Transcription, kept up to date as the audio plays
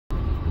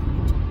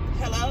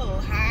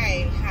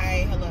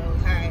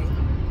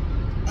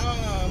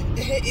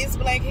it's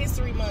Black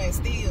History Month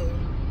still.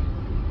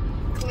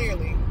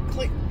 Clearly.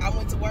 I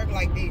went to work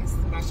like this.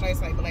 My shirt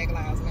say Black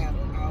Lives Matter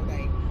all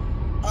day.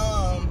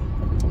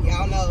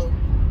 Y'all know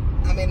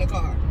I'm in the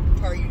car,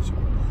 per usual.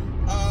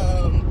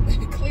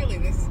 Clearly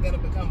this is gonna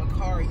become a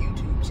car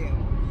YouTube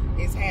channel.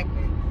 It's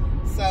happening.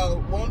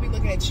 So won't be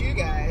looking at you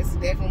guys,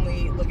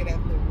 definitely looking at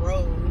the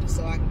road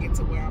so I can get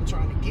to where I'm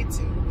trying to get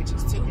to, which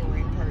is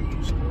tutoring per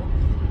usual.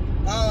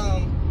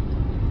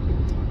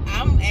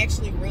 I'm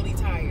actually really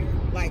tired,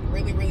 like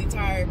really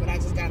tired, but I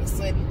just got a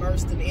sudden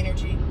burst of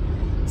energy.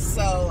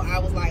 So I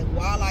was like,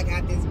 while I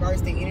got this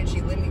burst of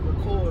energy, let me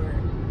record,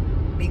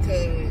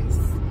 because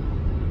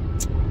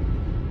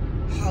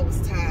I was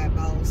tired,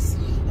 boss.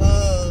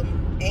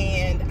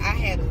 And I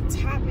had a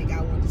topic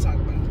I wanted to talk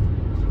about.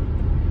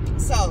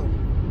 So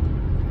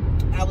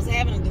I was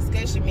having a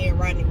discussion, me and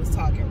Rodney was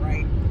talking,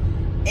 right?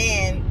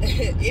 And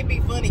it'd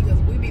be funny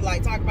because we'd be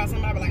like talking about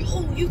something, I'd be like,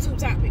 oh, YouTube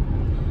topic.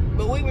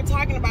 But we were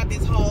talking about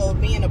this whole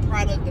being a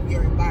product of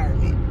your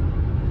environment.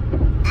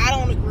 I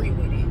don't agree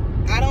with it.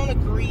 I don't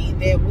agree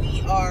that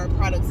we are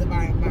products of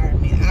our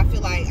environment. I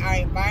feel like our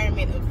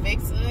environment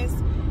affects us,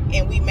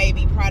 and we may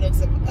be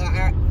products of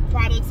our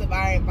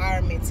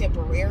environment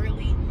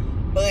temporarily,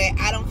 but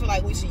I don't feel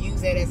like we should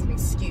use that as an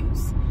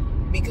excuse,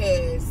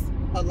 because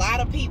a lot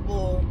of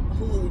people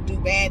who do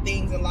bad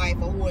things in life,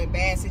 or who are in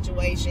bad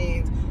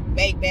situations,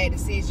 make bad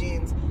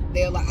decisions,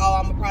 they're like,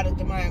 oh, I'm a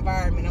product of my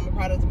environment. I'm a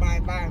product of my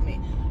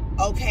environment.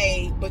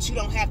 Okay, but you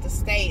don't have to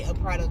stay a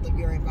product of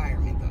your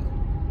environment, though.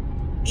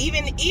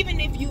 Even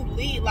if you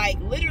leave, like,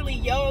 literally,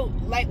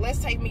 like, let's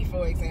take me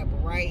for example,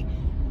 right?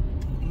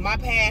 My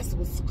past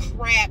was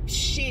crap,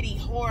 shitty,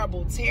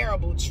 horrible,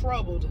 terrible,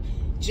 troubled,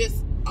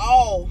 just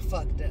all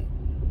fucked up.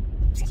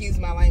 Excuse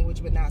my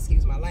language, but not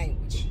excuse my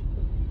language.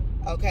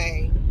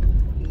 Okay?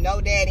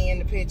 No daddy in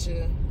the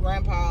picture.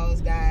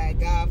 Grandpa's died.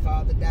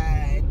 Godfather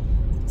died.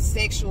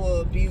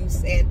 Sexual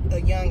abuse at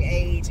a young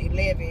age,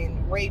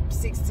 11. Rape,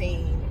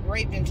 16.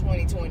 Rape in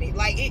 2020.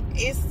 Like,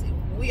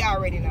 we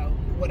already know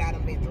what I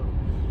done been through.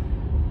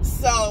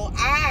 So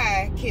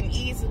I can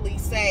easily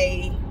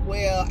say,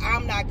 well,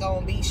 I'm not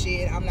gonna be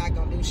shit, I'm not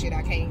gonna do shit,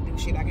 I can't do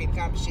shit, I can't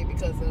accomplish shit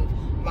because of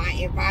my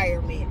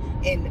environment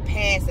and the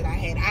past that I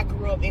had. I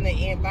grew up in an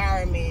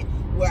environment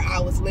where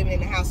I was living in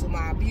the house with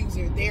my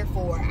abuser,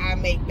 therefore I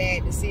make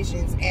bad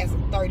decisions as a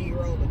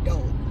 30-year-old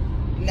adult.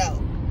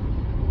 No.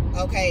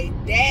 Okay,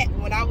 that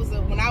when I was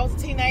a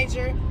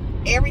teenager,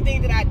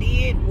 everything that I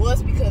did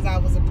was because I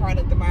was a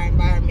product of my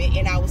environment,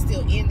 and I was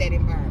still in that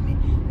environment.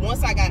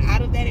 Once I got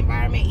out of that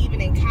environment, even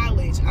in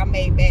college, I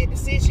made bad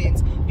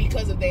decisions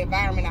because of the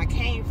environment I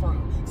came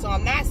from. So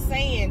I'm not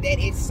saying that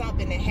it's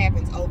something that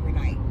happens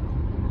overnight.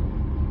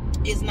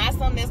 It's not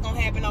something that's going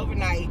to happen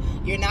overnight.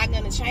 You're not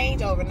going to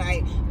change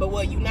overnight. But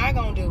what you're not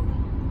going to do,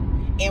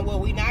 and what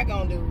we're not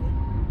going to do,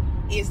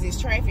 is this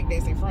traffic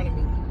that's in front of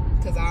me,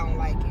 because I don't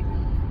like it.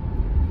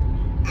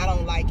 I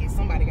don't like it.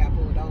 Somebody got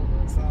pulled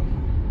over, so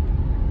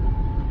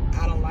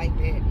I don't like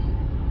that.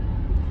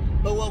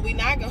 But what we're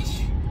not going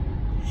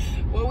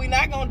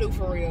to do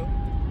for real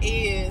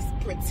is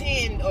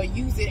pretend or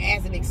use it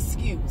as an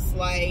excuse.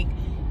 Like,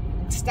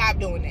 stop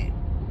doing that.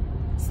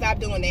 Stop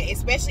doing that,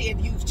 especially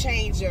if you've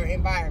changed your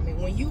environment.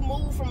 When you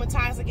move from a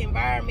toxic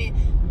environment,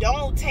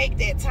 don't take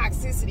that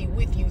toxicity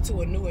with you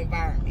to a new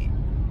environment.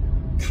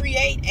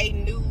 Create a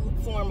new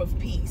form of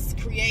peace.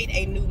 Create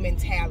a new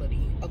mentality.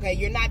 Okay,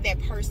 you're not that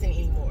person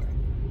anymore.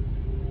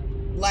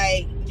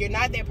 Like, you're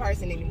not that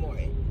person anymore.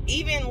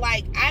 Even,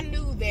 like, I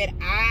knew that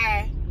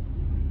I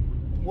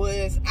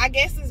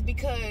guess it's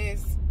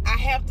because I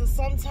have to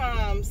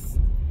sometimes,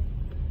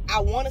 I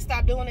want to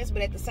stop doing this,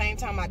 but at the same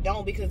time I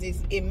don't, because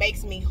it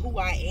makes me who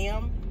I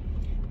am.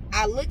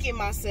 I look at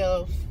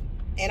myself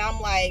and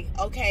I'm like,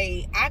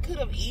 okay, I could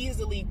have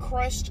easily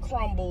crushed,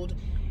 crumbled,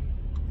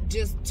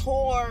 just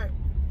tore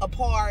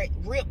apart,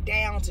 ripped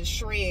down to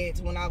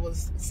shreds when I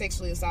was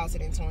sexually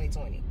assaulted in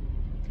 2020.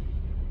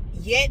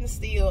 Yet and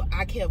still,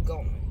 I kept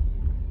going.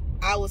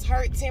 I was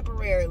hurt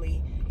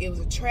temporarily. It was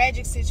a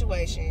tragic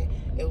situation.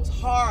 It was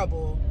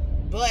horrible,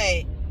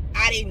 but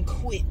I didn't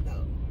quit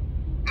though.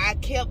 I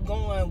kept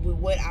going with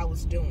what I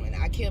was doing.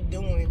 I kept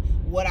doing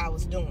what I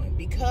was doing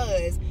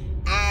because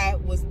I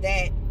was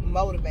that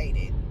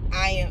motivated.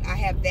 I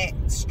have that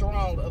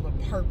strong of a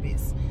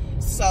purpose.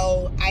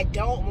 So I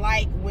don't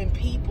like when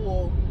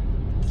people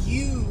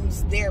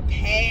use their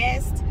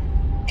past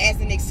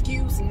as an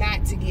excuse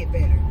not to get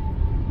better.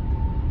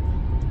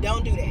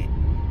 Don't do that.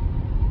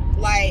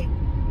 Like,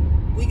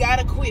 we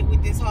gotta quit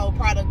with this whole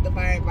product of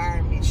our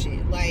environment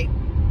shit. Like,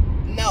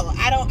 no,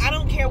 I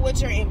don't care what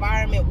your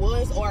environment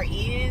was or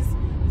is.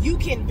 You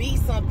can be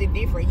something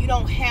different. You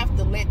don't have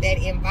to let that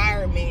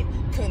environment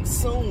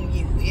consume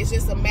you. It's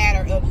just a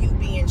matter of you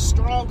being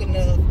strong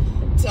enough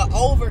to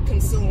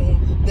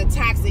overconsume the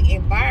toxic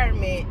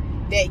environment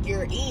that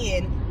you're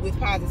in with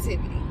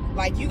positivity.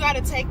 Like, you got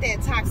to take that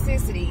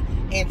toxicity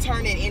and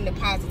turn it into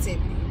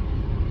positivity.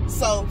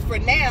 So for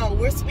now,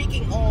 we're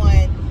speaking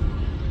on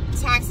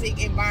toxic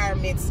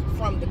environments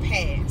from the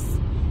past.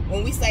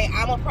 When we say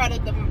I'm a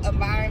product of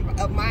my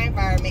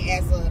environment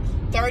as a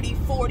 30,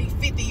 40,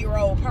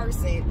 50-year-old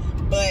person,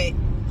 but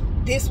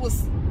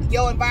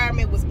your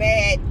environment was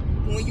bad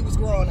when you was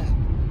growing up.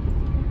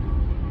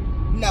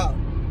 No.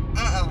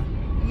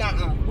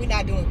 We're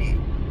not doing that.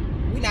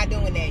 We're not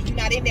doing that. You're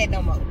not in that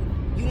no more.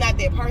 You're not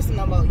that person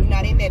no more. You're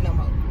not in that no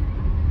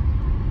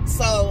more.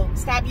 So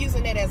stop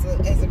using that as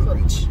a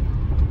crutch.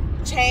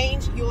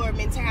 Change your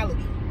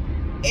mentality.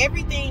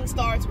 Everything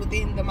starts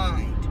within the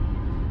mind.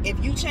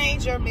 If you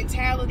change your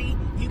mentality,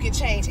 you can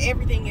change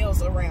everything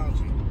else around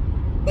you.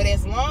 But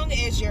as long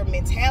as your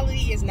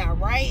mentality is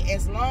not right,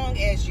 as long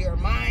as your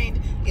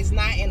mind is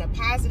not in a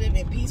positive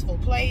and peaceful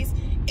place,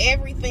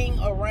 everything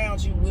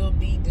around you will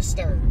be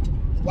disturbed.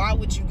 Why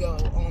would you go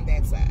on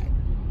that side?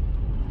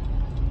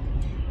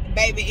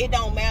 Baby, it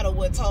don't matter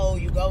what toll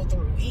you go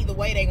through. Either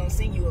way, they gonna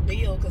send you a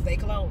bill because they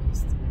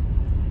closed.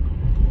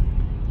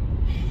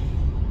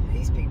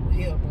 These people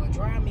here, boy,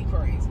 drive me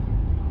crazy.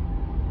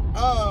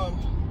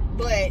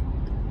 But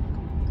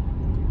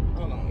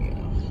hold on,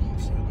 y'all.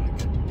 So I got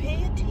to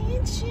pay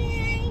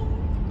attention.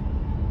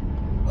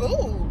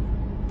 Ooh,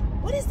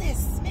 what is that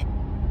smell?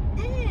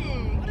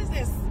 What is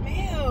that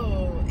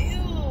smell?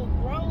 Ew,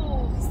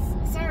 gross.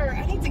 Sir,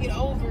 I need to get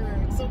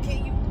over. So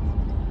can you?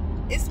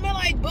 It smell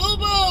like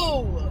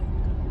boo-boo.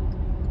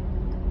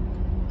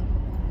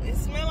 It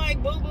smell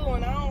like boo-boo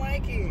and I don't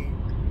like it.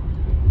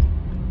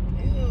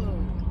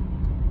 Ew,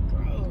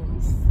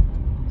 gross.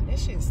 That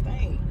shit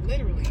stink,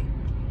 literally.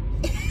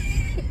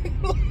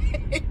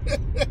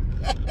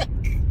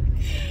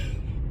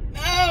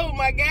 Oh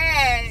my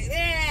God.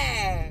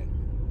 Yeah.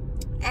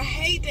 I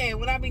hate that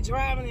when I be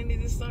driving and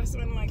it just starts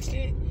smelling like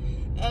shit.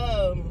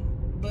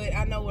 But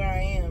I know where I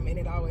am and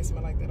it always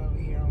smells like that over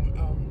here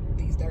on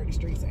these dirty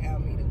streets of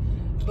Alameda.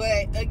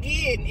 But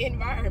again,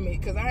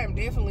 environment, because I am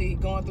definitely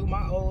going through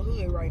my old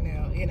hood right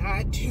now, and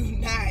I do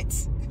not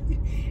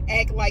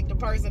act like the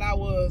person I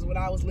was when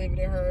I was living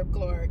in Herb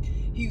Clark,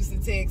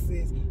 Houston,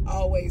 Texas,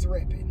 always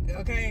repping,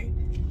 okay?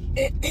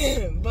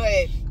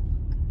 But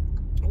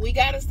we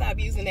got to stop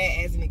using that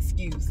as an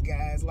excuse,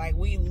 guys. Like,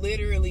 we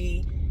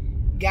literally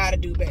got to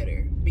do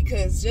better.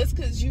 Because just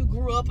because you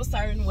grew up a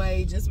certain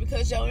way, just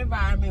because your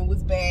environment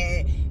was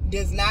bad,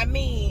 does not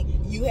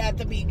mean you have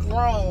to be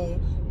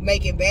grown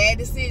making bad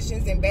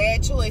decisions and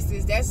bad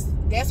choices.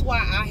 That's why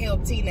I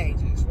help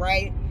teenagers,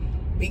 right?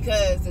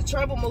 Because the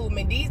trouble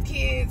movement, these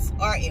kids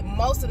are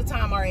most of the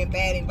time are in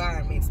bad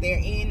environments. They're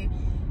in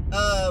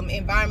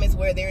environments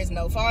where there is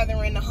no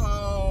father in the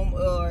home,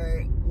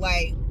 or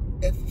like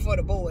for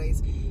the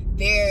boys,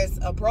 there's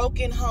a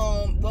broken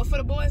home. Well, for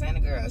the boys and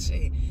the girls,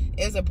 shit,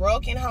 it's a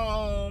broken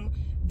home.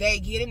 They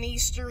get in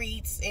these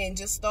streets and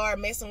just start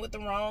messing with the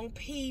wrong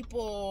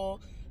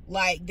people.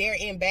 Like, they're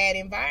in bad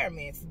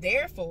environments.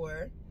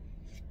 Therefore,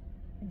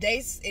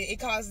 it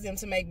causes them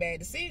to make bad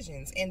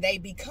decisions, and they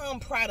become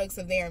products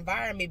of their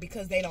environment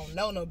because they don't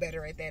know no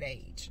better at that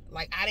age.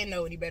 Like, I didn't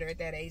know any better at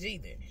that age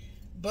either.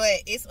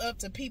 But it's up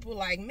to people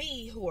like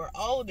me who are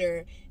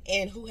older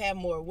and who have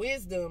more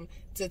wisdom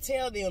to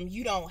tell them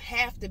you don't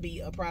have to be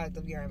a product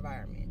of your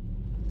environment.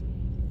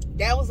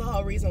 That was the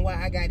whole reason why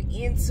I got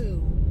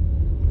into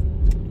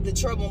the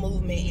trouble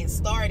movement and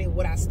started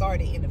what I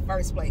started in the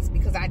first place,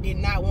 because I did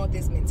not want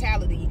this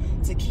mentality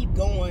to keep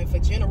going for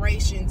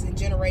generations and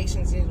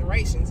generations and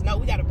generations. No,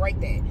 we got to break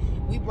that.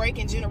 We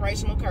breaking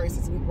generational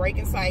curses. We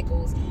breaking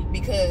cycles,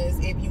 because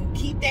if you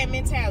keep that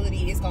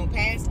mentality, it's going to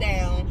pass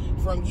down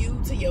from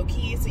you to your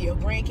kids, to your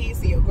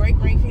grandkids, to your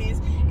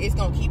great-grandkids. It's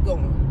going to keep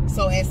going.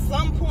 So at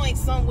some point,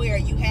 somewhere,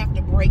 you have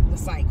to break the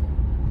cycle.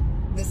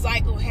 The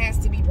cycle has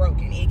to be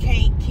broken. It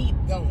can't keep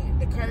going.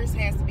 The curse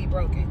has to be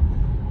broken.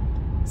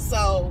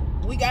 So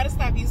we got to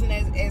stop using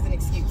it as an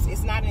excuse.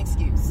 It's not an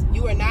excuse.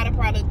 You are not a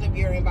product of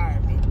your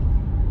environment.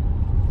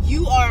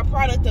 You are a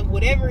product of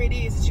whatever it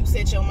is that you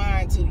set your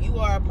mind to. You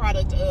are a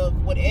product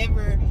of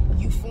whatever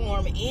you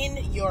form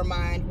in your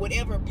mind,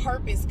 whatever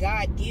purpose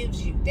God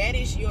gives you. That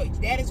is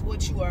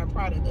what you are a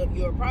product of.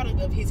 You're a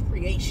product of His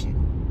creation.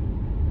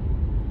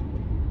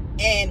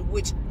 And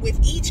with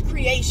each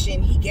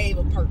creation, He gave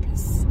a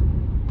purpose.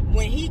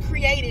 When He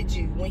created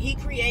you, when He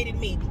created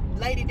me,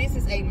 lady, this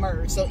is a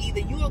merge. So either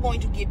you are going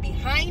to get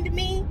behind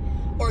me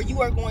or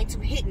you are going to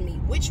hit me.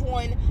 Which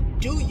one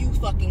do you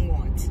fucking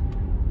want?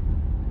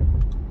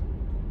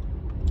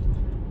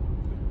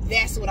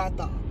 That's what I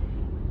thought.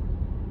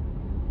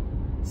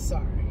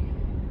 Sorry,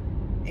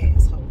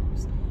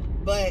 assholes.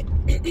 But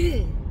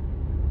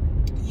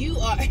you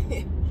are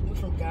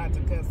from God to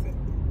cussing.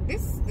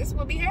 This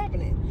will be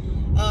happening.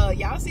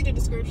 Y'all see the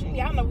description.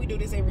 Y'all know we do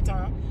this every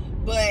time.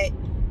 But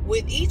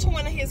with each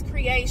one of His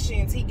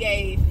creations, He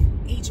gave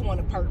each one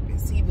a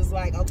purpose. He was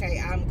like, okay,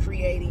 I'm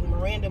creating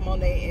Miranda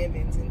Monet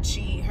Evans, and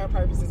her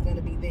purpose is going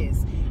to be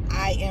this.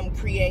 I am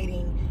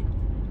creating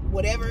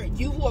whatever.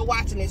 You who are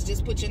watching this,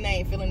 just put your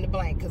name, fill in the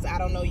blank, because I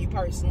don't know you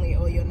personally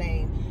or your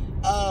name.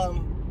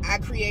 I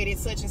created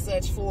such and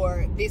such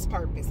for this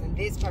purpose and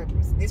this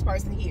purpose. This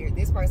person here,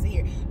 this person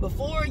here.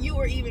 Before you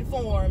were even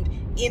formed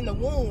in the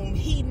womb,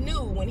 He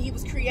knew when He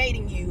was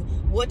creating you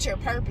what your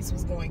purpose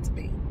was going to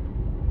be.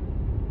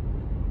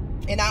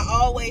 And I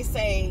always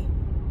say,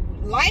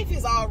 life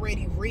is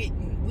already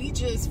written. We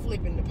just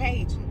flipping the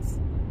pages.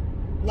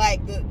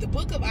 Like, the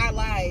book of our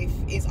life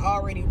is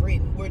already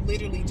written. We're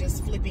literally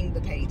just flipping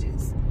the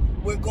pages.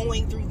 We're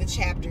going through the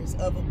chapters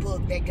of a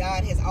book that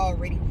God has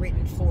already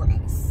written for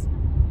us.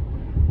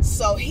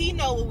 So he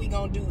know what we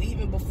gonna do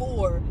even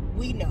before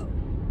we know.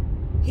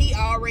 He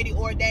already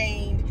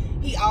ordained.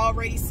 He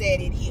already said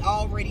it. He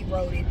already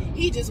wrote it.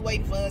 He just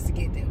waiting for us to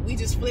get there. We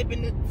just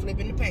flipping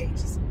the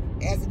pages.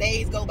 As the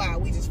days go by,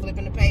 we just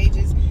flipping the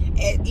pages.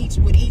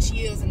 With each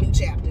year is a new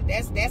chapter.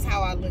 That's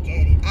how I look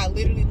at it. I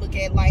literally look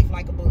at life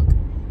like a book.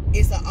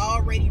 It's an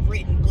already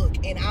written book,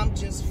 and I'm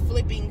just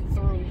flipping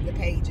through the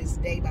pages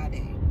day by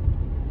day.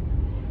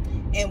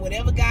 And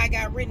whatever God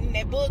got written in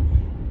that book,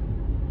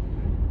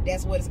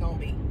 that's what it's gonna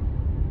be.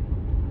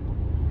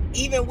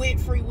 Even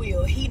with free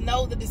will, he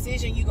knows the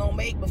decision you're gonna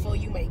make before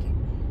you make it.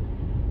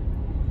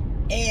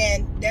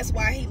 And that's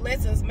why he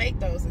lets us make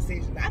those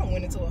decisions. I done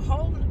went into a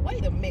whole,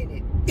 wait a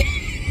minute.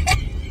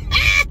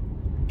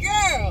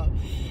 Girl,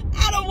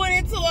 I done went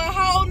into a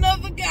whole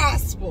nother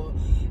gospel.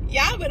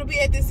 Y'all better be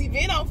at this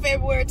event on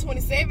February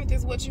 27th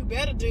is what you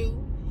better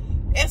do.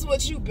 That's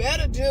what you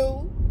better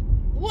do.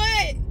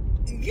 What?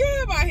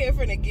 Girl, I'm out here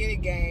finna get a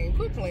game.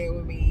 Quit playing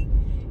with me.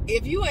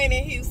 If you ain't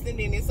in Houston,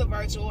 then it's a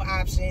virtual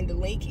option. The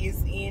link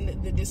is in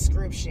the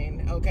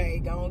description. Okay,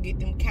 go and get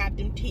them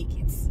captain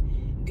tickets.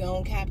 Go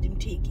and cap them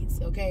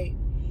tickets, okay?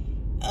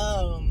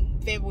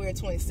 February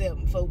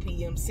 27th, 4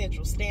 p.m.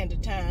 Central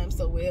Standard Time.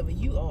 So wherever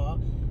you are,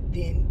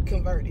 then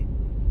convert it.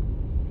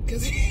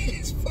 Because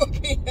it's 4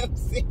 p.m.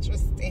 Central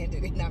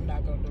Standard, and I'm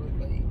not going to do it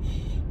for you.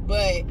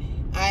 But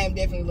I am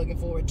definitely looking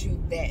forward to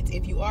that.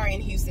 If you are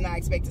in Houston, I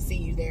expect to see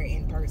you there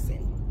in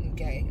person.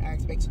 Okay, I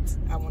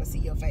want to see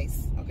your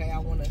face. Okay, I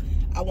want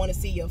to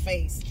see your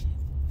face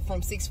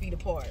from 6 feet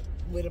apart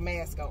with a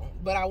mask on.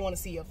 But I want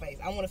to see your face.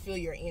 I want to feel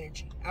your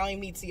energy. I don't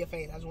even need to see your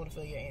face. I just want to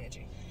feel your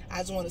energy. I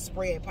just want to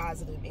spread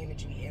positive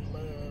energy and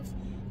love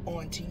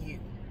onto you.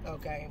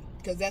 Okay,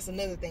 because that's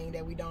another thing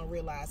that we don't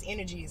realize.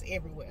 Energy is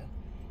everywhere.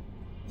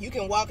 You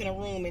can walk in a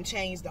room and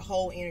change the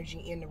whole energy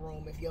in the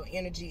room if your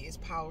energy is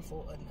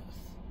powerful enough,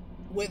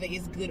 whether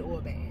it's good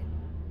or bad.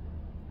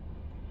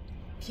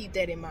 Keep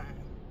that in mind.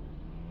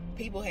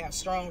 People have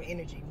strong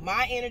energy.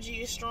 My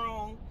energy is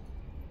strong.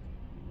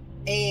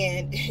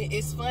 And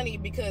it's funny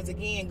because,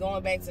 again,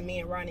 going back to me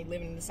and Ronnie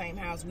living in the same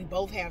house, we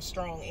both have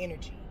strong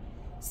energy.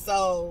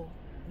 So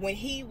when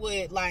he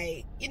would,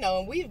 like, you know,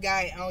 and we've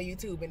got on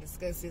YouTube and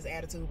discussed his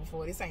attitude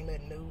before. This ain't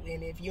nothing new.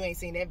 And if you ain't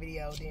seen that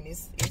video, then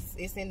it's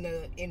in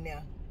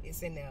there.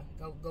 It's in there.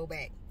 Go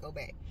back.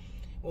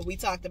 Well, we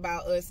talked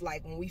about us,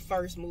 like, when we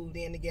first moved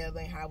in together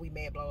and how we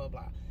met, blah, blah,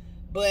 blah.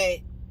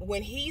 But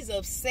when he's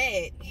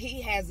upset,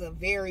 he has a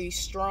very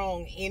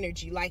strong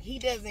energy. Like, he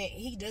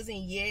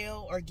doesn't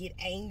yell or get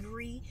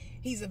angry.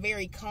 He's a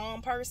very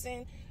calm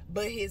person,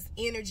 but his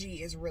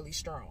energy is really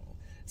strong.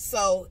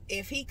 So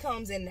if he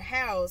comes in the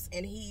house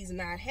and he's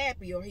not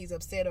happy or he's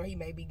upset or he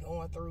may be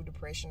going through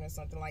depression or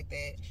something like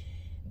that,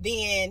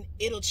 then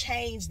it'll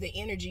change the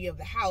energy of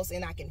the house,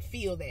 and I can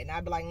feel that. And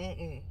I'd be like,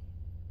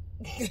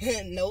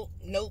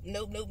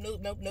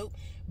 nope.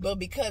 But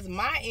because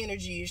my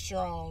energy is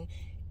strong,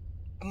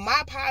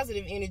 my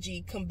positive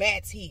energy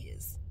combats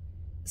his.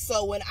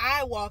 So when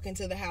I walk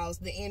into the house,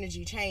 the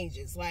energy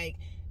changes. Like,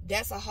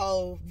 that's a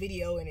whole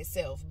video in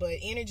itself. But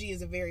energy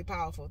is a very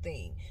powerful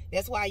thing.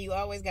 That's why you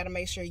always got to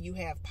make sure you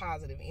have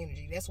positive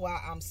energy. That's why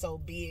I'm so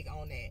big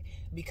on that.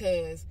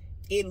 Because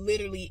it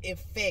literally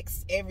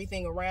affects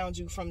everything around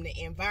you, from the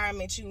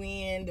environment you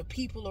in, the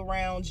people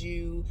around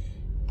you,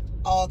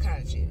 all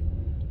kinds of shit.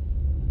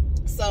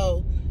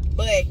 So,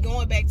 but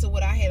going back to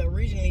what I had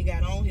originally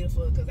got on here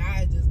for, because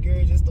I just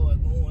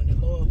started going. The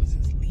Lord was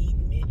just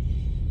leading me.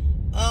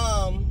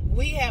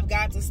 We have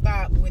got to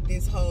stop with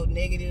this whole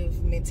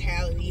negative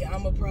mentality.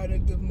 I'm a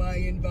product of my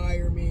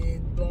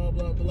environment, blah,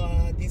 blah,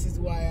 blah. This is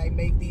why I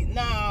make these.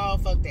 No,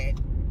 fuck that.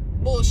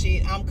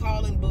 Bullshit. I'm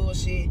calling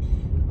bullshit.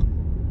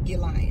 You're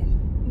lying.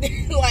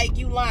 Like,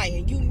 you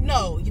lying. You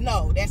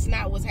know, that's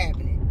not what's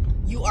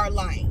happening. You are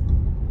lying.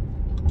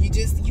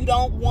 You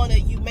don't want to,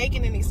 you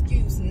making an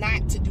excuse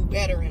not to do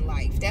better in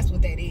life. That's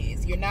what that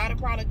is. You're not a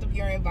product of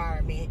your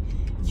environment.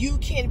 You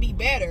can be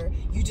better.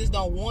 You just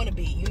don't want to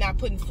be. You're not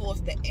putting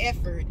forth the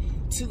effort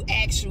to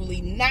actually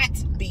not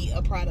be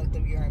a product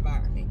of your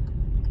environment.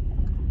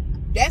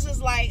 That's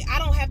just like, I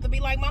don't have to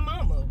be like my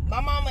mama. My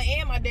mama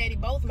and my daddy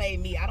both made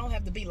me. I don't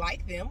have to be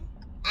like them.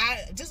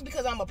 Just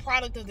because I'm a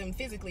product of them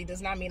physically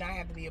does not mean I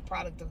have to be a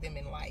product of them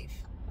in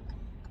life.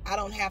 I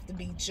don't have to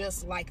be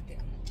just like them.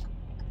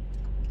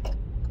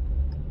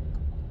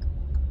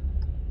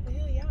 What the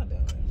hell y'all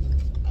doing?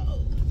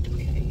 Oh,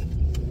 okay.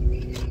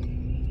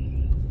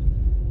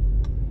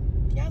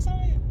 Y'all saw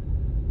that?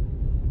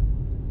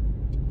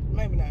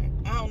 Maybe not.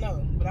 I don't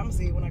know. But I'm going to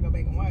see it when I go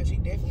back and watch. He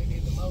definitely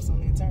did the most on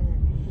that turn.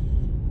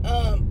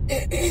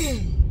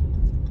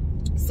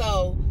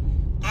 So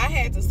I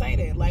had to say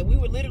that. Like, we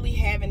were literally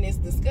having this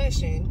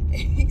discussion, and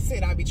he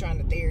said I'd be trying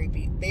to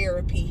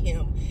therapy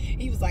him.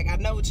 He was like, I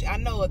know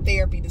a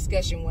therapy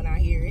discussion when I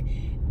hear it.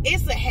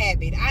 it's a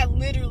habit.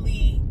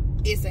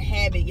 It's a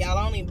habit. Y'all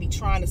don't even be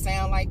trying to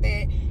sound like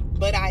that,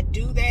 but I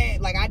do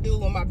that. Like, I do it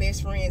with my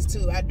best friends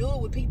too. I do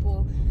it with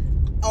people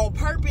on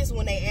purpose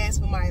when they ask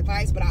for my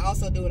advice, but I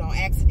also do it on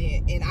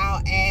accident. And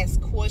I'll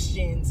ask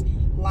questions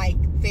like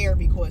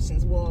therapy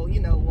questions. Well,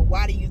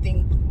 why do you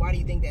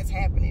think that's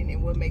happening,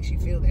 and what makes you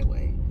feel that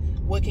way?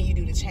 What can you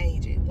do to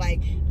change it?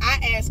 Like,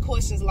 I ask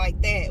questions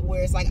like that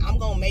where it's like, I'm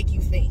gonna make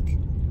you think.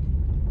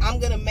 I'm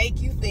gonna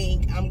make you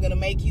think. I'm gonna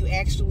make you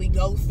actually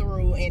go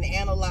through and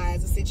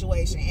analyze the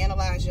situation,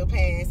 analyze your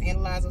past,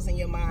 analyze what's in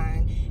your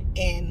mind.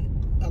 And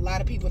a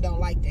lot of people don't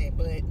like that,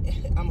 but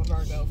I'm a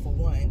Virgo for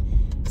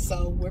one.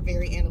 So we're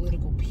very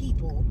analytical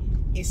people,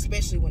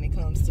 especially when it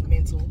comes to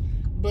mental.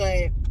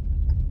 But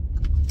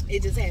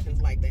it just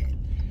happens like that.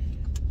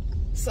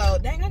 So,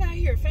 dang, I got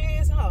here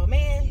fast. Oh,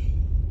 man.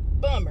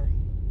 Bummer.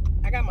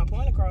 I got my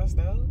point across,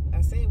 though.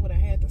 I said what I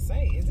had to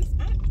say.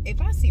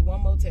 If I see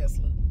one more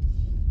Tesla,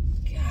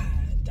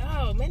 God,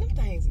 dog, man, them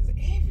things is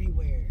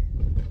everywhere.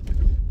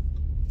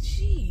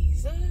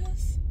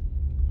 Jesus.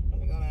 Let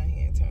me go down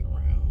here and turn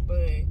around.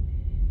 But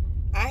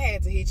I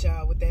had to hit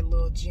y'all with that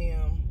little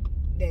gem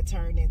that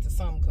turned into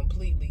something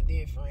completely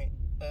different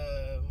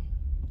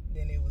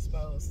than it was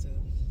supposed to.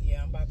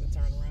 Yeah, I'm about to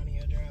turn around in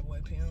your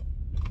driveway, pimp.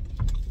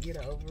 Get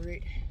over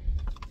it.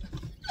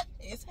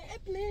 It's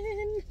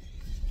happening.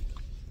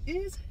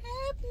 It's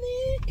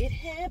happening. It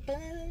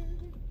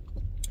happened.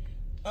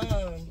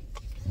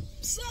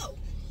 So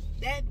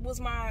that was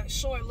my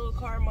short little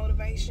car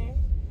motivation.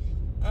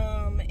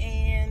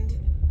 And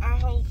I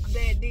hope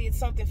that did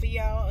something for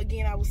y'all.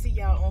 Again, I will see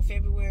y'all on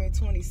February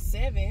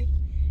 27th.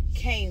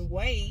 Can't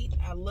wait.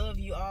 I love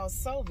you all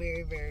so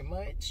very, very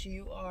much.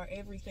 You are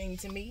everything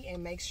to me.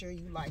 And make sure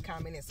you like,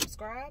 comment, and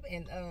subscribe.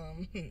 And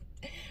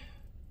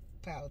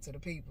power to the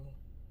people.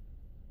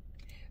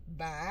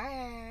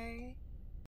 Bye.